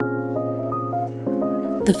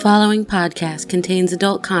The following podcast contains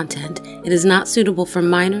adult content. It is not suitable for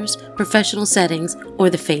minors, professional settings,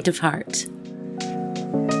 or the faint of heart.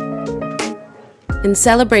 In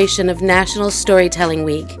celebration of National Storytelling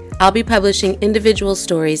Week, I'll be publishing individual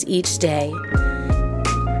stories each day.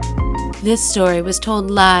 This story was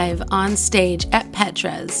told live on stage at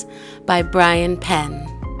Petra's by Brian Penn.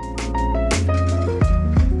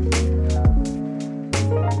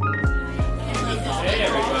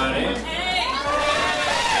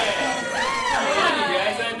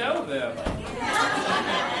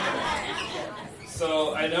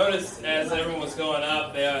 So I noticed as everyone was going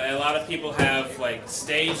up, a lot of people have like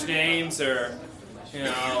stage names or,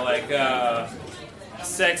 like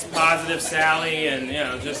Sex Positive Sally and,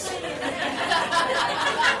 just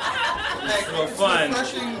real fun.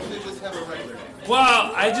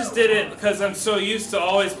 Well, I just did it because I'm so used to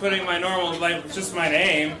always putting my normal, just my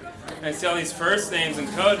name. And I see all these first names and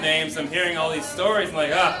code names. I'm hearing all these stories. I'm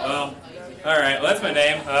like, well. All right, well, that's my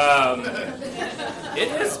name. It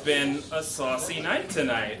has been a saucy night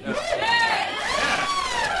tonight. It's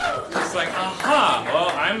like, well,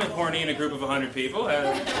 I'm horny in a group of 100 people.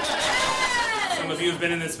 Some of you have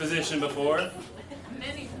been in this position before.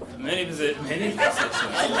 Many positions. That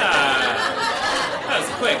was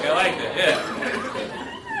quick. I liked it. Yeah.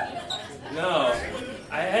 No,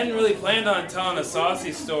 I hadn't really planned on telling a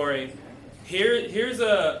saucy story. Here's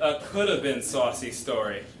a could have been saucy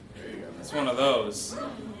story. It's one of those.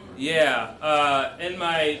 Yeah, in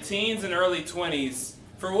my teens and early 20s,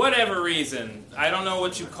 for whatever reason, I don't know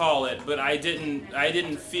what you call it, but I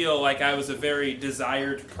didn't feel like I was a very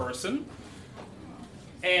desired person.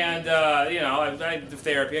 And, I did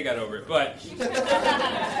therapy, I got over it. But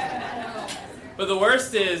the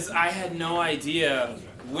worst is, I had no idea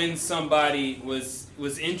when somebody was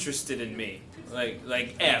interested in me.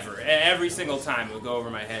 Like ever. Every single time it would go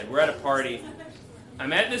over my head. We're at a party.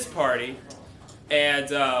 I'm at this party, and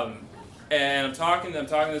I'm talking to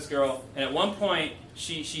this girl, and at one point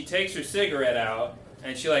she takes her cigarette out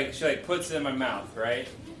and she puts it in my mouth, right?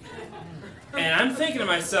 And I'm thinking to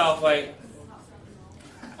myself, I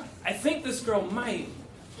think this girl might.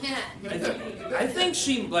 I think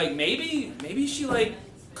she maybe she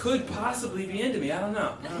could possibly be into me. I don't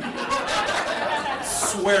know.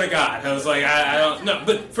 Swear to God, I was like, I don't know,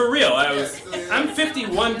 but for real, I'm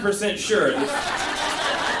 51% sure.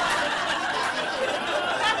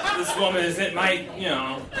 This woman isn't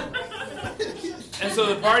and so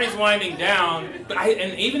the party's winding down,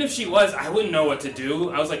 and even if she was, I wouldn't know what to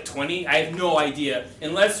do. I was like 20, I have no idea,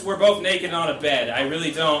 unless we're both naked on a bed, I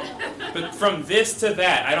really don't. But from this to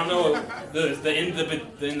that, I don't know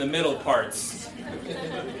in the middle parts.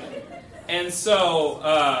 And so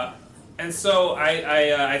I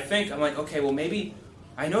think, I'm like, okay, well maybe,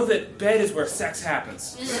 I know that bed is where sex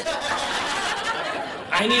happens.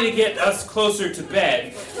 I need to get us closer to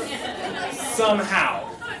bed somehow.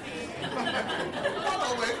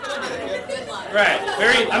 Right.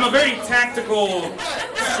 I'm a very tactical,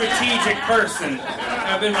 strategic person.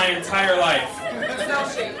 I've been my entire life.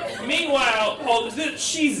 Meanwhile,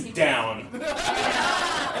 she's down.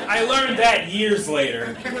 I learned that years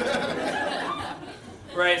later.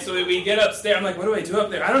 Right, so we get upstairs. I'm like, what do I do up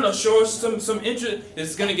there? I don't know. Show us some interest. This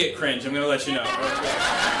is gonna get cringe. I'm gonna let you know.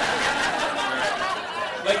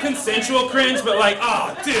 Like consensual cringe, but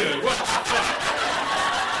dude, what the fuck?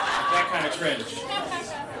 That kind of cringe.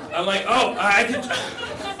 I'm like, I could.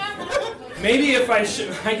 Maybe if I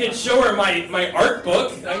could show her my art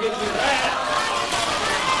book, I could do that.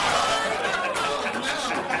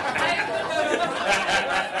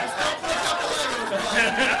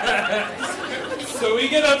 So we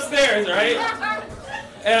get upstairs, right?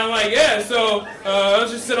 And I'm like, yeah. So I'll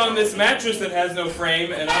just sit on this mattress that has no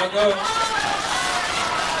frame, and I'll go.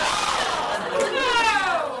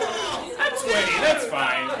 I'm 20. That's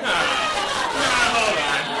fine. Hold on.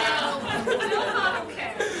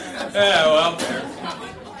 Yeah, well, fair.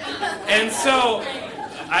 And so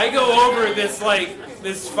I go over this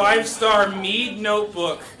 5-star Mead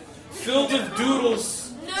notebook filled with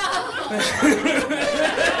doodles.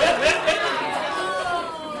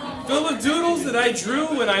 Filled with doodles that I drew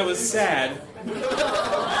when I was sad.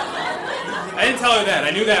 I didn't tell her that.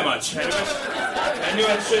 I knew that much. I knew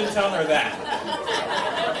I shouldn't tell her that.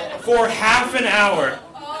 For half an hour.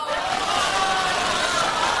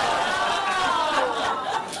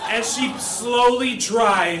 As she slowly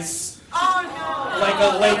dries like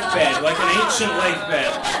a lake bed, like an ancient lake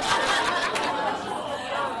bed.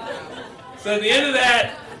 So at the end of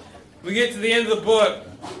that, we get to the end of the book,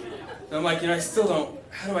 and I'm like, I still don't,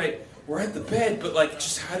 we're at the bed, but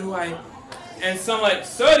just how do I, and so I'm like,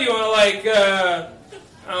 so do you want to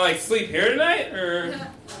I'm like, sleep here tonight?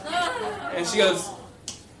 And she goes,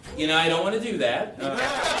 I don't want to do that.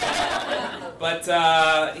 But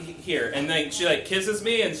here. And then she like kisses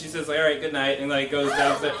me and she says like, all right, good night, and like goes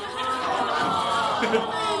downstairs.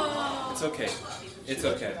 It's okay. It's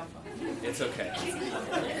okay. It's okay.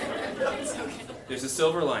 There's a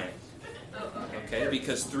silver lining. Okay,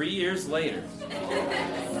 because 3 years later,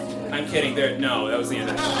 I'm kidding. No, that was the end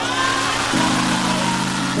of it.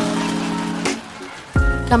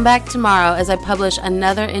 Come back tomorrow as I publish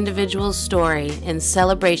another individual's story in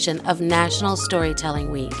celebration of National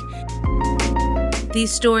Storytelling Week.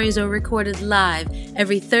 These stories are recorded live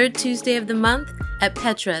every third Tuesday of the month at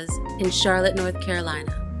Petra's in Charlotte, North Carolina.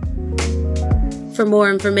 For more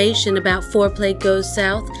information about Foreplay Goes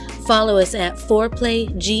South, follow us at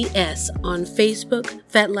ForePlayGS on Facebook,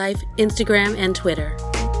 FetLife, Instagram, and Twitter.